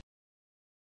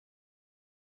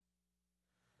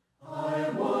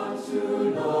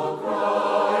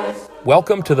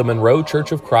Welcome to the Monroe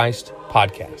Church of Christ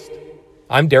podcast.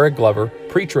 I'm Derek Glover,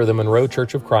 preacher of the Monroe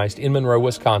Church of Christ in Monroe,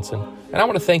 Wisconsin, and I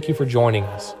want to thank you for joining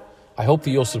us. I hope that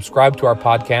you'll subscribe to our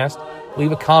podcast,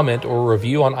 leave a comment or a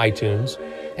review on iTunes,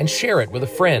 and share it with a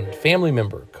friend, family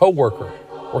member, coworker,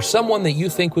 or someone that you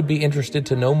think would be interested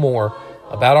to know more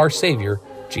about our Savior,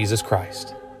 Jesus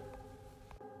Christ.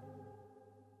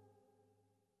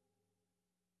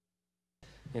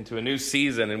 Into a new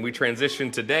season, and we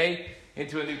transition today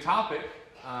into a new topic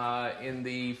in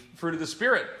the fruit of the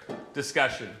Spirit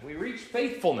discussion. We reach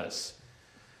faithfulness.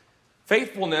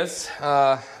 Faithfulness,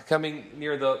 coming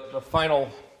near the final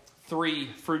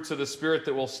three fruits of the Spirit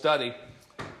that we'll study.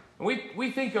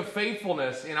 We think of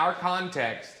faithfulness in our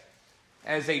context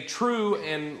as a true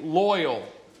and loyal,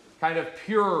 kind of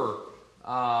pure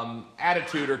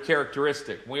attitude or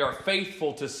characteristic. We are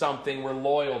faithful to something, we're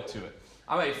loyal to it.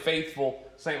 I'm a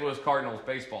faithful St. Louis Cardinals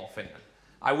baseball fan.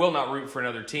 I will not root for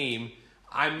another team.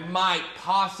 I might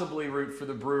possibly root for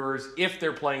the Brewers if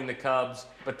they're playing the Cubs,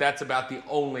 but that's about the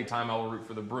only time I will root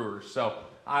for the Brewers. So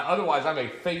otherwise, I'm a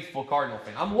faithful Cardinal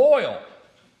fan. I'm loyal.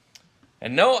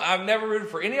 And no, I've never rooted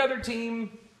for any other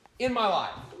team in my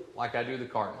life like I do the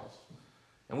Cardinals.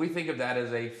 And we think of that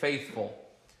as a faithful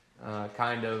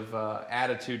kind of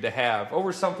attitude to have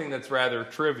over something that's rather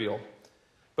trivial.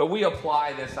 But we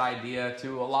apply this idea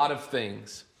to a lot of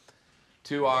things.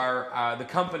 To the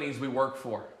companies we work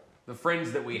for, the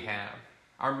friends that we have,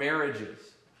 our marriages.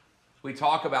 We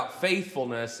talk about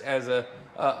faithfulness as a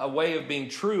way of being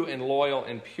true and loyal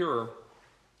and pure.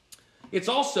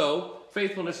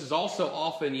 Faithfulness is also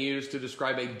often used to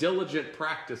describe a diligent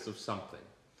practice of something.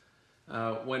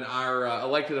 When our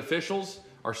elected officials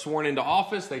are sworn into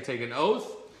office, they take an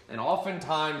oath, and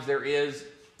oftentimes there is,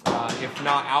 if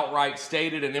not outright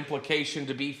stated, an implication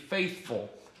to be faithful,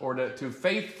 or to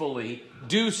faithfully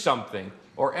do something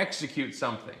or execute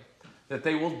something, that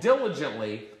they will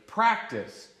diligently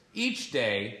practice each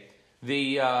day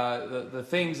the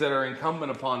things that are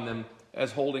incumbent upon them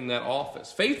as holding that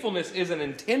office. Faithfulness is an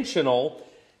intentional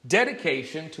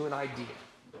dedication to an idea.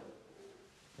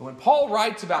 And when Paul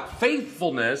writes about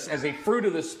faithfulness as a fruit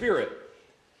of the Spirit,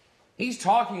 he's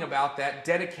talking about that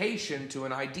dedication to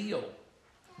an ideal.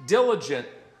 Diligent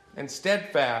and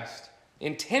steadfast,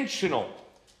 intentional,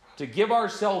 to give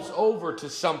ourselves over to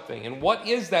something. And what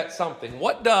is that something?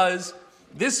 What does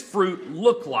this fruit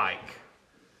look like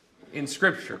in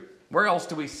Scripture? Where else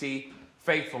do we see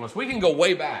faithfulness? We can go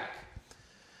way back.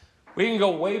 We can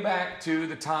go way back to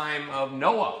the time of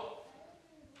Noah.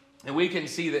 And we can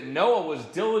see that Noah was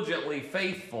diligently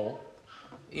faithful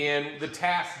in the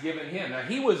task given him. Now,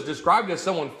 he was described as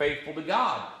someone faithful to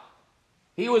God.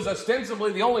 He was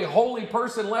ostensibly the only holy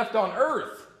person left on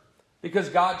earth, because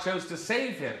God chose to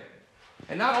save him.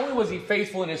 And not only was he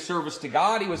faithful in his service to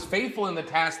God, he was faithful in the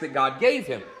task that God gave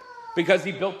him, because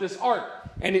he built this ark.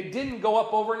 And it didn't go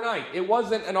up overnight. It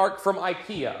wasn't an ark from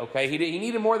IKEA, okay? He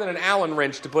needed more than an Allen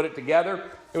wrench to put it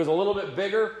together. It was a little bit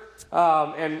bigger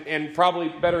and probably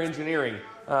better engineering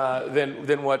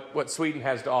than what Sweden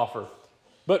has to offer.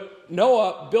 But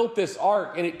Noah built this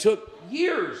ark, and it took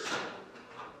years.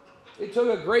 It took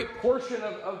a great portion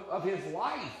of his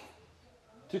life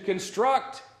to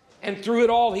construct, and through it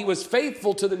all, he was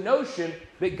faithful to the notion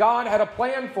that God had a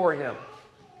plan for him.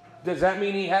 Does that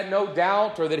mean he had no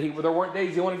doubt, or that there weren't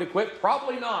days he wanted to quit?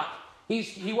 Probably not.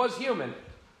 He was human.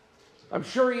 I'm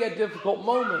sure he had difficult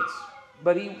moments,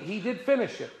 but he did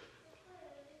finish it.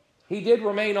 He did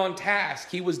remain on task.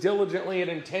 He was diligently and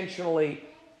intentionally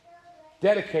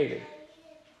dedicated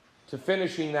to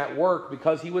finishing that work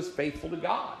because he was faithful to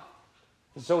God.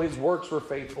 And so his works were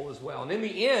faithful as well. And in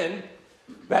the end,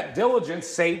 that diligence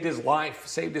saved his life,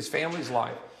 saved his family's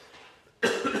life.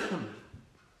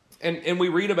 and we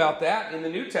read about that in the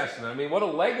New Testament. I mean, what a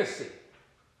legacy.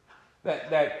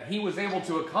 That he was able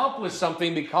to accomplish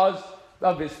something because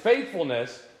of his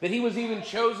faithfulness, that he was even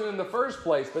chosen in the first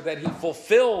place, but that he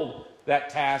fulfilled that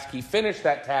task, he finished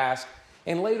that task,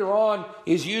 and later on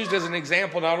is used as an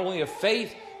example not only of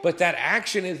faith, but that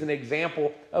action is an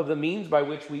example of the means by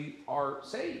which we are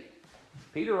saved.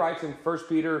 Peter writes in 1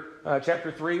 Peter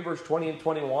chapter 3, verse 20 and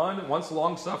 21, once the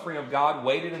long suffering of God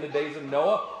waited in the days of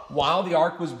Noah while the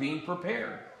ark was being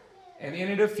prepared. And in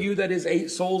it a few, that is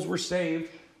 8 souls, were saved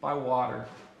by water.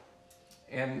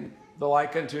 And the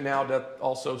like unto now doth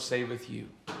also saveth you,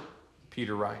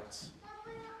 Peter writes.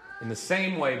 In the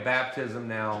same way, baptism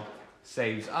now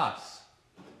saves us.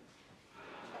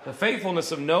 The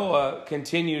faithfulness of Noah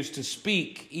continues to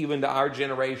speak even to our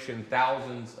generation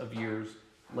thousands of years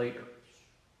later.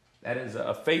 That is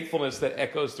a faithfulness that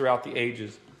echoes throughout the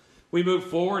ages. We move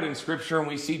forward in Scripture and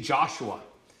we see Joshua.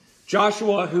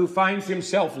 Joshua, who finds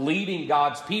himself leading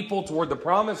God's people toward the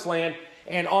promised land,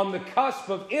 and on the cusp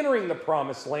of entering the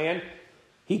promised land,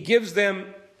 he gives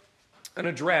them an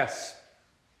address.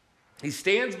 He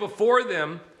stands before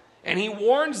them and he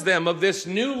warns them of this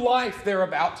new life they're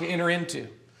about to enter into.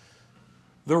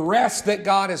 The rest that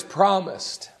God has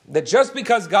promised. That just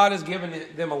because God has given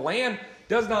them a land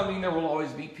does not mean there will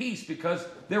always be peace, because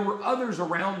there were others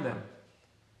around them.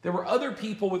 There were other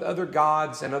people with other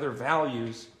gods and other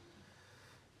values.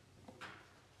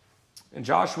 And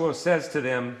Joshua says to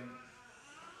them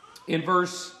in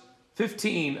verse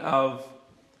 15 of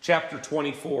chapter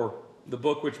 24, the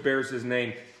book which bears his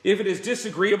name, "If it is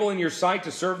disagreeable in your sight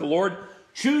to serve the Lord,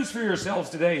 choose for yourselves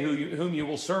today whom you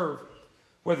will serve,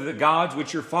 whether the gods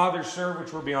which your fathers served,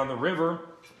 which were beyond the river,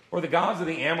 or the gods of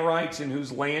the Amorites in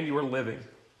whose land you are living.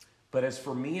 But as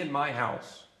for me and my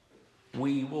house,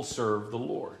 we will serve the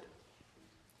Lord."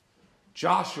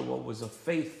 Joshua was a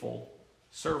faithful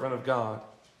servant of God.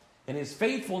 And his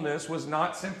faithfulness was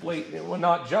not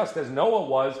just as Noah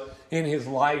was in his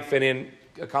life and in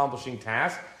accomplishing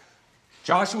tasks.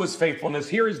 Joshua's faithfulness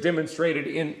here is demonstrated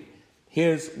in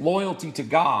his loyalty to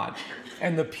God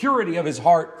and the purity of his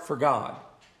heart for God.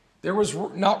 There was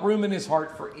not room in his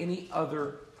heart for any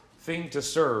other thing to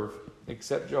serve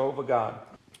except Jehovah God.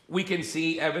 We can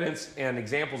see evidence and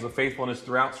examples of faithfulness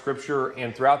throughout Scripture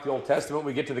and throughout the Old Testament.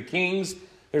 We get to the Kings.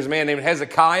 There's a man named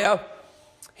Hezekiah.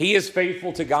 He is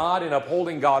faithful to God in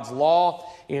upholding God's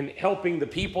law, in helping the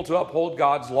people to uphold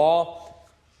God's law.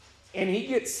 And he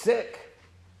gets sick.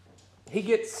 He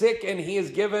gets sick and he is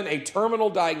given a terminal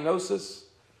diagnosis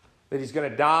that he's going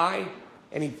to die.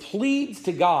 And he pleads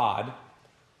to God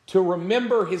to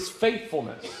remember his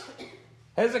faithfulness.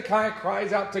 Hezekiah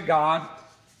cries out to God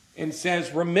and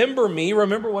says, "Remember me,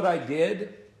 remember what I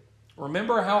did.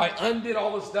 Remember how I undid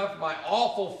all the stuff my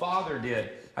awful father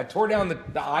did. I tore down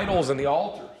the idols and the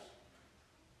altars.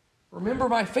 Remember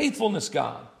my faithfulness,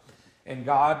 God." And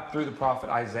God, through the prophet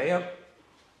Isaiah,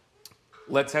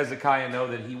 lets Hezekiah know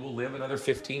that he will live another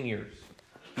 15 years.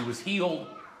 He was healed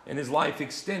and his life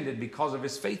extended because of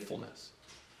his faithfulness.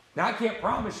 Now, I can't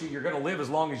promise you you're going to live as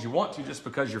long as you want to just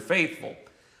because you're faithful.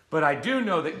 But I do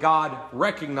know that God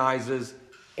recognizes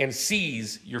and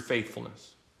sees your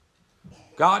faithfulness.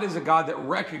 God is a God that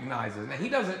recognizes. Now, he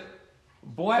doesn't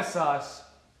bless us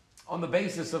on the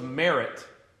basis of merit,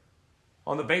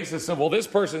 on the basis of, well, this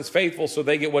person's faithful so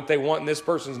they get what they want, and this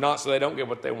person's not so they don't get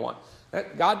what they want.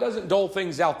 God doesn't dole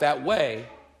things out that way.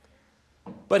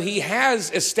 But he has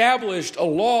established a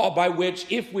law by which,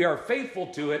 if we are faithful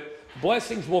to it,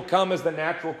 blessings will come as the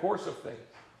natural course of things.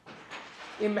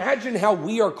 Imagine how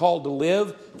we are called to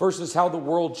live versus how the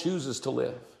world chooses to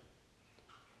live.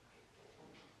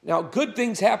 Now, good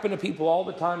things happen to people all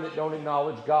the time that don't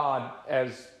acknowledge God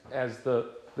as the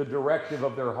directive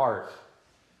of their heart.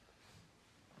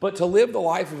 But to live the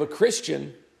life of a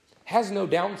Christian has no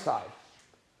downside.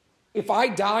 If I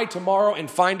die tomorrow and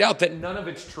find out that none of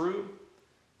it's true,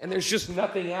 and there's just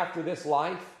nothing after this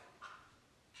life,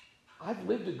 I've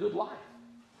lived a good life.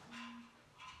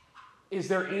 Is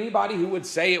there anybody who would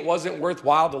say it wasn't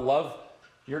worthwhile to love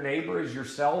your neighbor as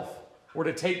yourself, or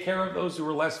to take care of those who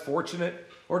are less fortunate,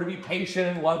 or to be patient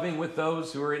and loving with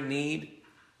those who are in need,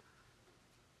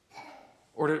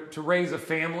 or to raise a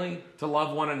family, to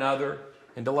love one another,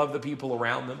 and to love the people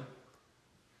around them?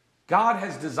 God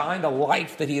has designed a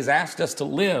life that he has asked us to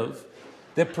live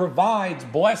that provides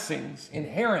blessings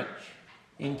inherent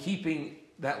in keeping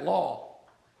that law.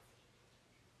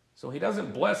 So he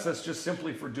doesn't bless us just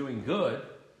simply for doing good,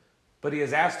 but he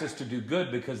has asked us to do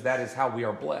good because that is how we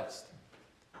are blessed.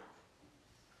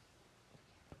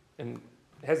 And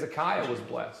Hezekiah was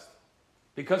blessed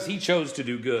because he chose to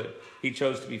do good. He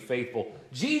chose to be faithful.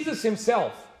 Jesus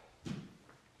himself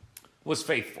was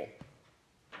faithful.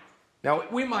 Now,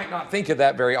 we might not think of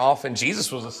that very often.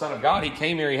 Jesus was the Son of God. He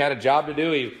came here, he had a job to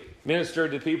do, he ministered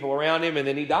to people around him, and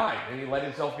then he died, and he let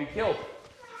himself be killed.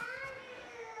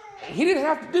 He didn't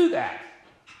have to do that.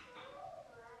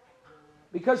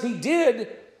 Because he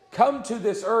did come to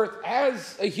this earth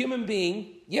as a human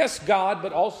being. Yes, God,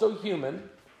 but also human.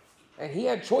 And he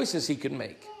had choices he could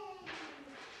make.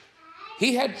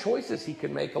 He had choices he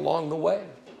could make along the way.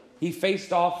 He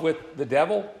faced off with the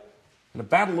devil in a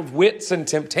battle of wits and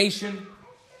temptation.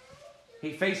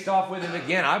 He faced off with him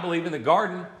again, I believe, in the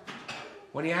garden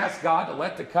when he asked God to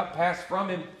let the cup pass from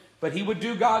him. But he would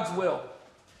do God's will.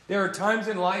 There are times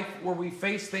in life where we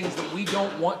face things that we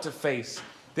don't want to face,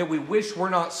 that we wish were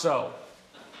not so.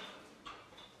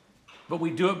 But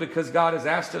we do it because God has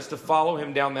asked us to follow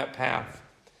him down that path,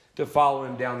 to follow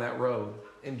him down that road.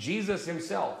 And Jesus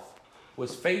himself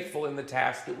was faithful in the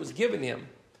task that was given him.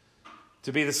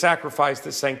 to be the sacrifice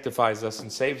that sanctifies us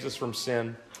and saves us from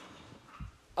sin.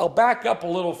 I'll back up a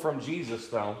little from Jesus,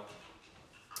 though,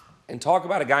 and talk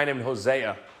about a guy named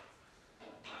Hosea,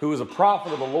 who was a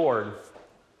prophet of the Lord,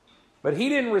 but he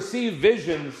didn't receive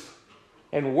visions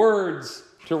and words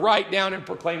to write down and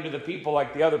proclaim to the people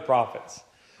like the other prophets.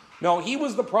 No, he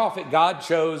was the prophet God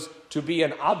chose to be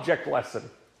an object lesson.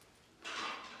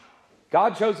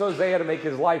 God chose Hosea to make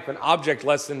his life an object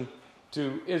lesson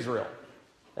to Israel.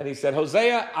 And he said,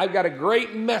 Hosea, I've got a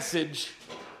great message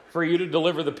for you to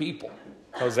deliver the people.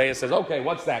 Hosea says, okay,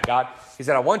 what's that, God? He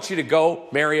said, I want you to go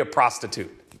marry a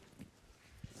prostitute.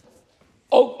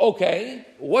 Oh, okay.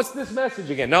 What's this message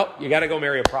again? No, you got to go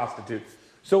marry a prostitute.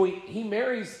 So he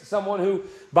marries someone who,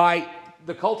 by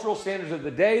the cultural standards of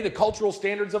the day, the cultural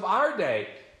standards of our day,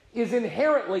 is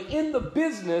inherently in the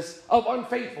business of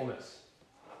unfaithfulness.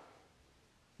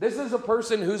 This is a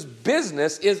person whose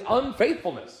business is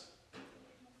unfaithfulness.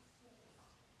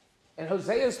 And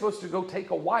Hosea is supposed to go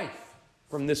take a wife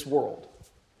from this world.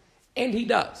 And he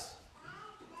does.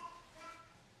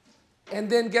 And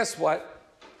then guess what?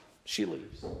 She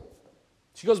leaves.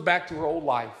 She goes back to her old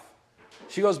life.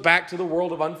 She goes back to the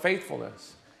world of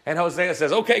unfaithfulness. And Hosea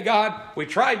says, okay, God, we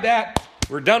tried that.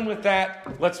 We're done with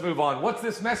that. Let's move on. What's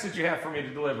this message you have for me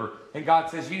to deliver? And God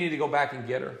says, you need to go back and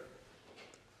get her.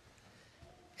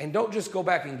 And don't just go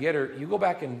back and get her. You go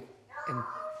back and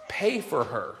pay for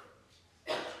her.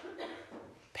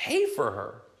 Pay for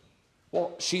her.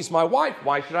 Well, she's my wife.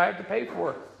 Why should I have to pay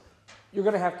for her? You're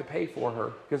going to have to pay for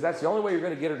her because that's the only way you're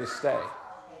going to get her to stay.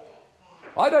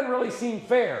 Well, that doesn't really seem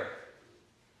fair.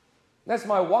 That's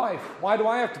my wife. Why do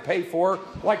I have to pay for her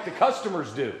like the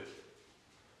customers do?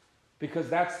 Because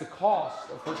that's the cost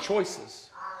of her choices.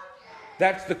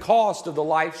 That's the cost of the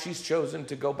life she's chosen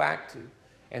to go back to.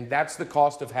 And that's the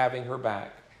cost of having her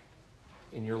back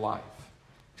in your life.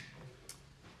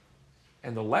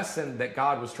 And the lesson that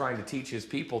God was trying to teach his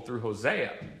people through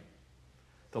Hosea,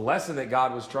 the lesson that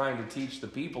God was trying to teach the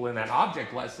people in that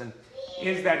object lesson,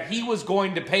 is that he was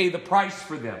going to pay the price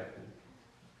for them.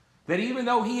 That even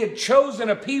though he had chosen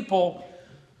a people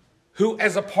who,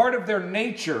 as a part of their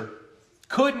nature,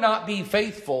 could not be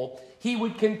faithful, he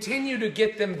would continue to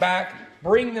get them back,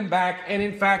 bring them back, and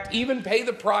in fact, even pay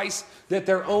the price that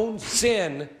their own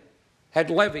sin had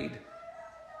levied.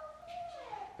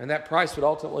 And that price would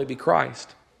ultimately be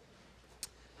Christ.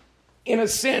 In a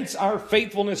sense, our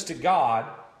faithfulness to God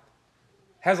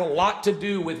has a lot to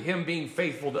do with him being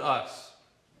faithful to us.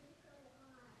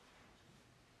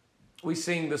 We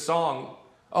sing the song,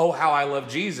 "Oh, how I love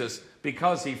Jesus,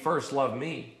 because he first loved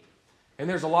me." And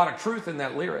there's a lot of truth in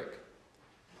that lyric.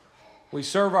 We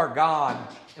serve our God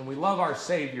and we love our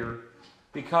Savior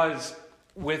because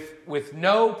with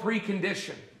no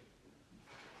precondition,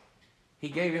 he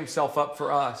gave himself up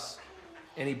for us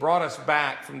and he brought us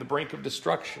back from the brink of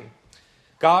destruction.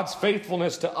 God's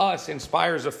faithfulness to us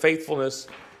inspires a faithfulness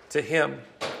to him.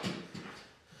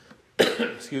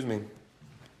 Excuse me.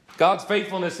 God's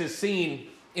faithfulness is seen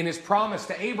in his promise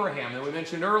to Abraham that we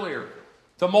mentioned earlier,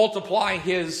 to multiply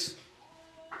his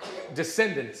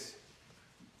descendants,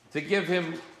 to give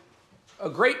him a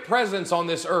great presence on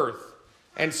this earth.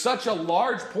 And such a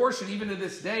large portion, even to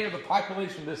this day, of the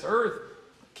population of this earth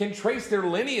can trace their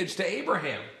lineage to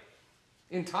Abraham.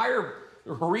 Entire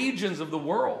regions of the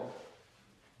world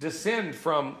descend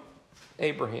from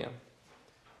Abraham.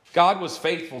 God was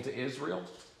faithful to Israel.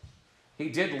 He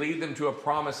did lead them to a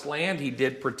promised land. He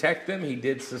did protect them. He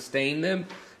did sustain them,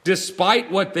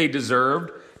 despite what they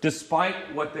deserved,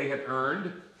 despite what they had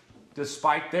earned,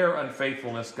 despite their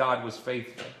unfaithfulness. God was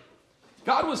faithful.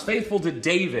 God was faithful to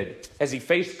David as he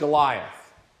faced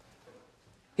Goliath.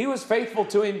 He was faithful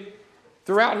to him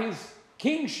throughout his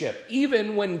kingship,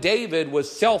 even when David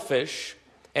was selfish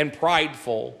and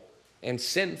prideful and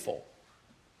sinful.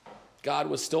 God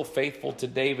was still faithful to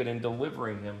David in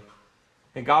delivering him.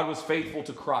 And God was faithful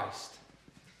to Christ,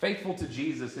 faithful to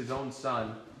Jesus, his own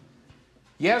son.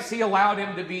 Yes, he allowed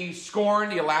him to be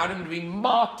scorned. He allowed him to be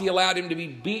mocked. He allowed him to be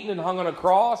beaten and hung on a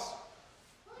cross.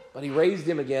 But he raised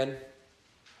him again.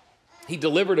 He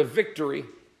delivered a victory,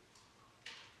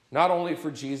 not only for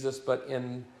Jesus, but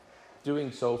in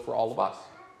doing so for all of us.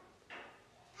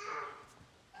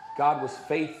 God was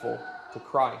faithful to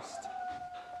Christ.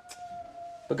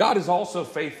 But God is also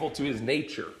faithful to his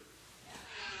nature.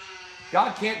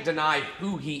 God can't deny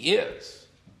who he is.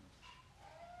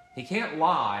 He can't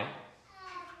lie.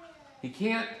 He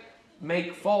can't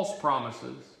make false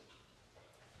promises.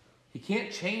 He can't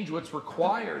change what's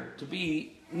required to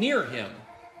be near him.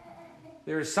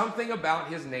 There is something about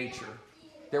his nature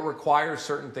that requires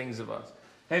certain things of us.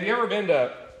 Have you ever been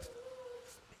to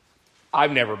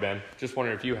I've never been. Just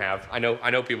wondering if you have. I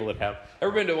know people that have.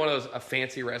 Ever been to one of those, a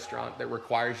fancy restaurant that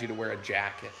requires you to wear a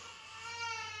jacket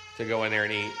to go in there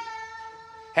and eat?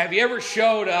 Have you ever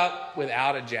showed up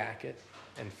without a jacket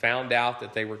and found out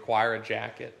that they require a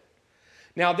jacket?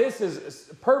 Now, this is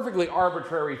a perfectly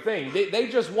arbitrary thing. They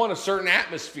just want a certain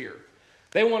atmosphere.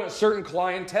 They want a certain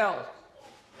clientele.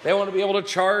 They want to be able to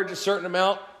charge a certain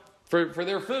amount for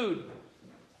their food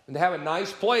and to have a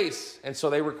nice place. And so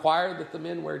they require that the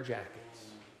men wear jackets.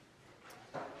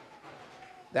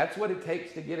 That's what it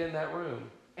takes to get in that room.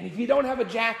 And if you don't have a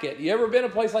jacket, you ever been a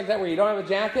place like that where you don't have a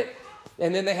jacket?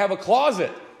 And then they have a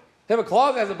closet. They have a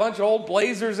closet that has a bunch of old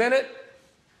blazers in it.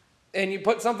 And you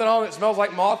put something on that smells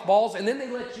like mothballs. And then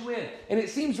they let you in. And it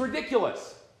seems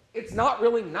ridiculous. It's not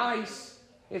really nice.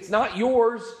 It's not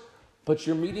yours. But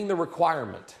you're meeting the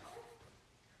requirement.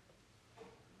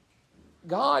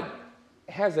 God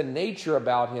has a nature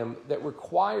about him that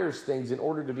requires things in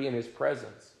order to be in his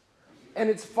presence. And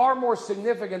it's far more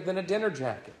significant than a dinner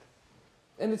jacket.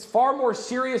 And it's far more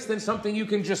serious than something you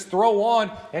can just throw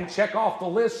on and check off the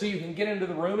list so you can get into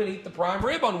the room and eat the prime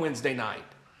rib on Wednesday night.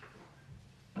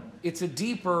 It's a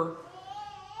deeper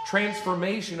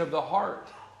transformation of the heart.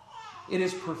 It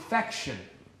is perfection.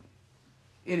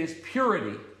 It is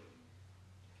purity.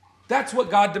 That's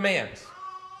what God demands.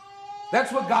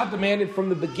 That's what God demanded from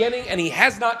the beginning, and he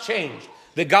has not changed.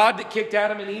 The God that kicked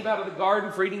Adam and Eve out of the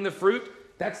garden for eating the fruit,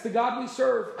 that's the God we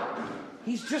serve.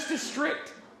 He's just as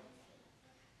strict.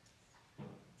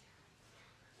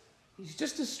 He's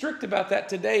just as strict about that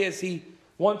today as he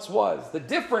once was. The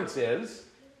difference is,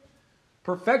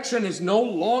 perfection is no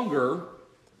longer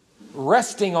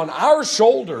resting on our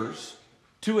shoulders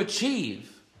to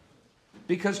achieve,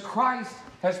 because Christ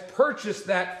has purchased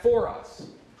that for us.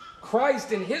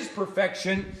 Christ in his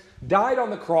perfection died on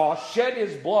the cross, shed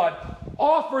his blood,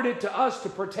 offered it to us to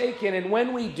partake in, and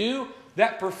when we do,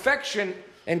 that perfection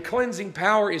and cleansing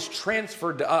power is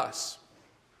transferred to us.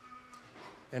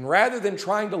 And rather than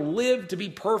trying to live to be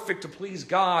perfect to please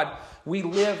God, we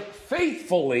live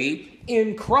faithfully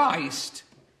in Christ,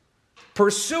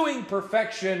 pursuing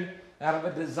perfection out of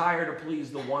a desire to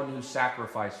please the one who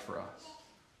sacrificed for us.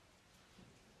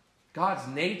 God's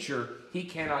nature, he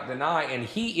cannot deny, and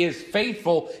he is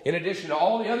faithful, in addition to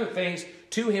all the other things,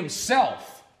 to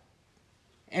himself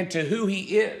and to who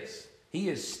he is. He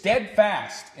is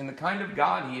steadfast in the kind of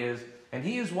God he is, and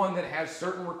he is one that has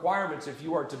certain requirements if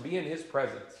you are to be in his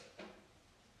presence.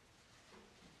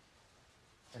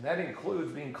 And that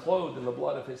includes being clothed in the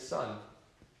blood of his Son,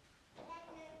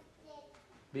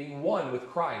 being one with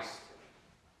Christ,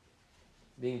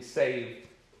 being saved,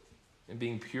 and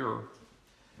being pure.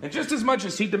 And just as much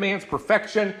as he demands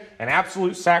perfection and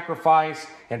absolute sacrifice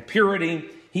and purity,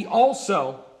 he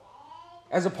also,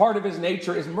 as a part of his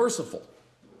nature, is merciful.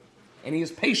 And he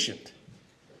is patient.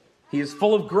 He is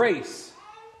full of grace.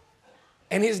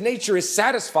 And his nature is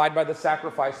satisfied by the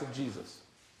sacrifice of Jesus.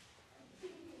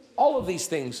 All of these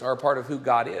things are a part of who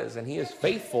God is. And he is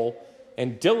faithful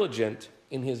and diligent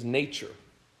in his nature.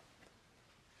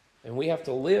 And we have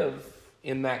to live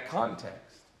in that context.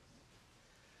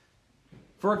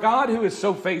 For a God who is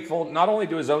so faithful, not only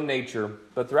to his own nature,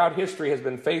 but throughout history has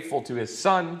been faithful to his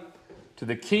Son, to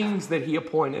the kings that he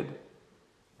appointed,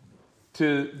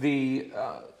 to the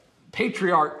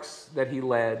patriarchs that he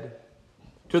led,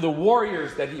 to the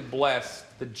warriors that he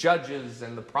blessed, the judges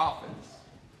and the prophets.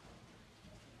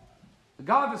 The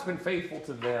God that's been faithful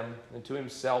to them and to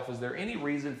himself, is there any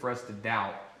reason for us to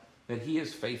doubt that he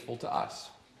is faithful to us?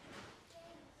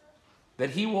 That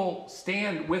he will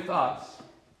stand with us,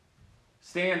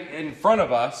 stand in front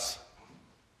of us,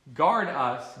 guard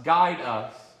us, guide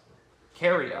us,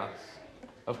 carry us?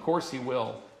 Of course he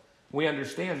will. We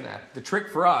understand that. The trick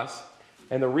for us,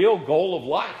 and the real goal of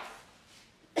life,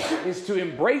 is to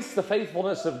embrace the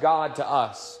faithfulness of God to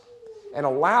us and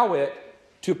allow it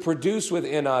to produce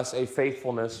within us a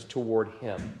faithfulness toward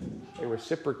him, a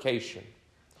reciprocation.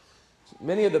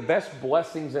 Many of the best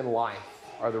blessings in life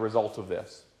are the result of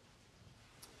this.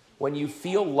 When you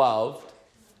feel loved,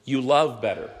 you love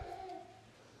better.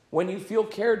 When you feel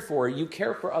cared for, you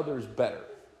care for others better.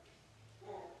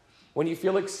 When you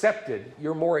feel accepted,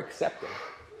 you're more accepting.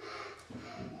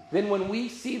 Then when we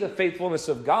see the faithfulness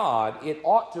of God, it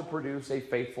ought to produce a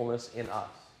faithfulness in us.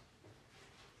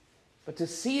 But to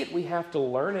see it, we have to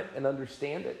learn it and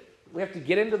understand it. We have to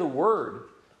get into the Word.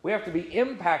 We have to be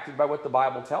impacted by what the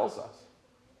Bible tells us.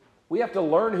 We have to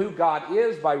learn who God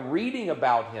is by reading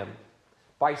about him,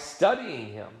 by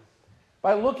studying him,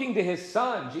 by looking to his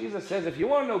Son. Jesus says, if you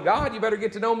want to know God, you better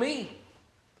get to know me.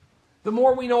 The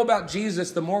more we know about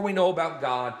Jesus, the more we know about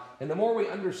God, and the more we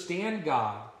understand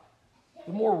God,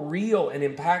 the more real and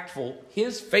impactful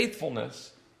His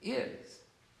faithfulness is.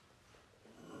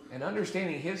 And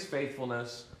understanding His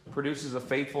faithfulness produces a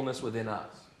faithfulness within us.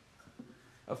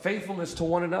 A faithfulness to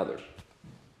one another.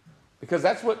 Because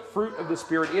that's what fruit of the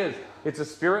Spirit is. It's a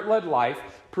Spirit-led life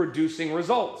producing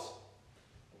results.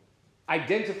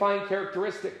 Identifying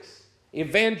characteristics.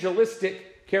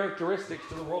 Evangelistic characteristics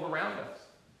to the world around us.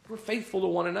 We're faithful to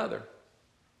one another.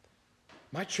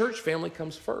 My church family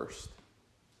comes first.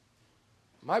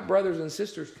 My brothers and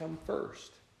sisters come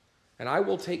first. And I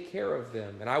will take care of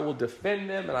them. And I will defend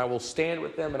them. And I will stand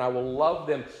with them. And I will love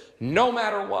them no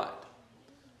matter what.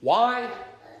 Why?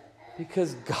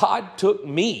 Because God took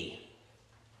me.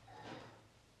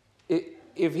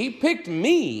 If He picked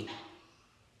me,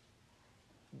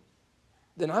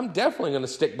 then I'm definitely going to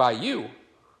stick by you.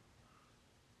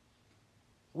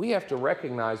 We have to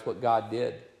recognize what God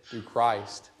did through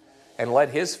Christ and let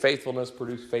His faithfulness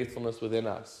produce faithfulness within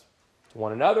us. To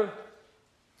one another,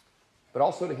 but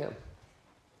also to Him.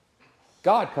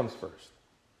 God comes first.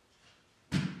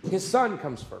 His Son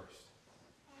comes first.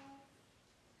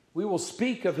 We will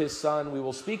speak of His Son. We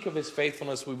will speak of His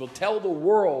faithfulness. We will tell the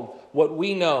world what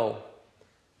we know.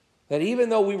 That even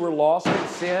though we were lost in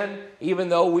sin, even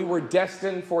though we were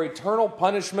destined for eternal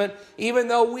punishment, even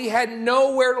though we had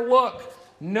nowhere to look,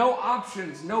 no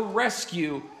options, no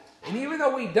rescue, and even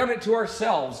though we'd done it to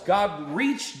ourselves, God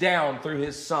reached down through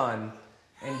His Son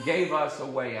and gave us a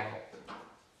way out.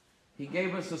 He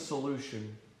gave us a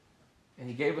solution, and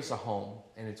He gave us a home,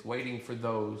 and it's waiting for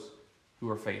those who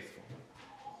are faithful.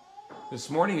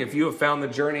 This morning, if you have found the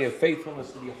journey of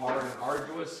faithfulness to be hard and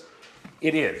arduous,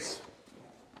 it is.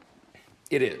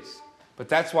 It is. But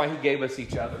that's why He gave us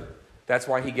each other. That's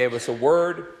why He gave us a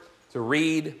word to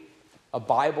read, a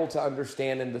Bible to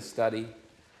understand and to study.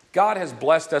 God has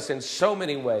blessed us in so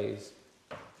many ways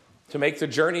to make the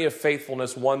journey of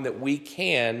faithfulness one that we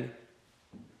can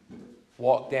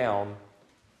walk down,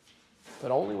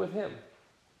 but only with Him.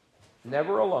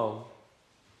 Never alone.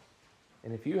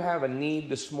 And if you have a need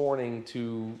this morning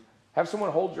to have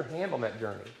someone hold your hand on that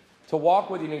journey, to walk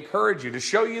with you and encourage you, to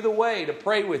show you the way, to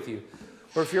pray with you,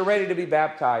 or if you're ready to be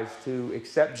baptized, to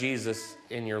accept Jesus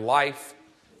in your life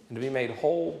and to be made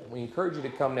whole, we encourage you to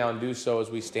come now and do so as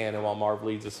we stand and while Marv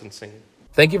leads us in singing.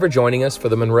 Thank you for joining us for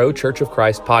the Monroe Church of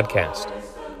Christ podcast.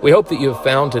 We hope that you have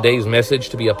found today's message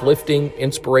to be uplifting,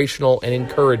 inspirational, and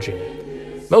encouraging.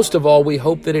 Most of all, we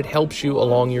hope that it helps you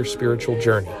along your spiritual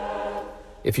journey.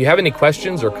 If you have any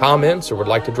questions or comments or would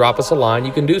like to drop us a line,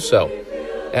 you can do so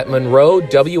at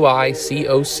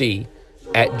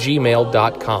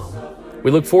monroewicoc@gmail.com. We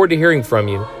look forward to hearing from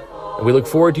you, and we look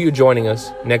forward to you joining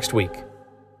us next week.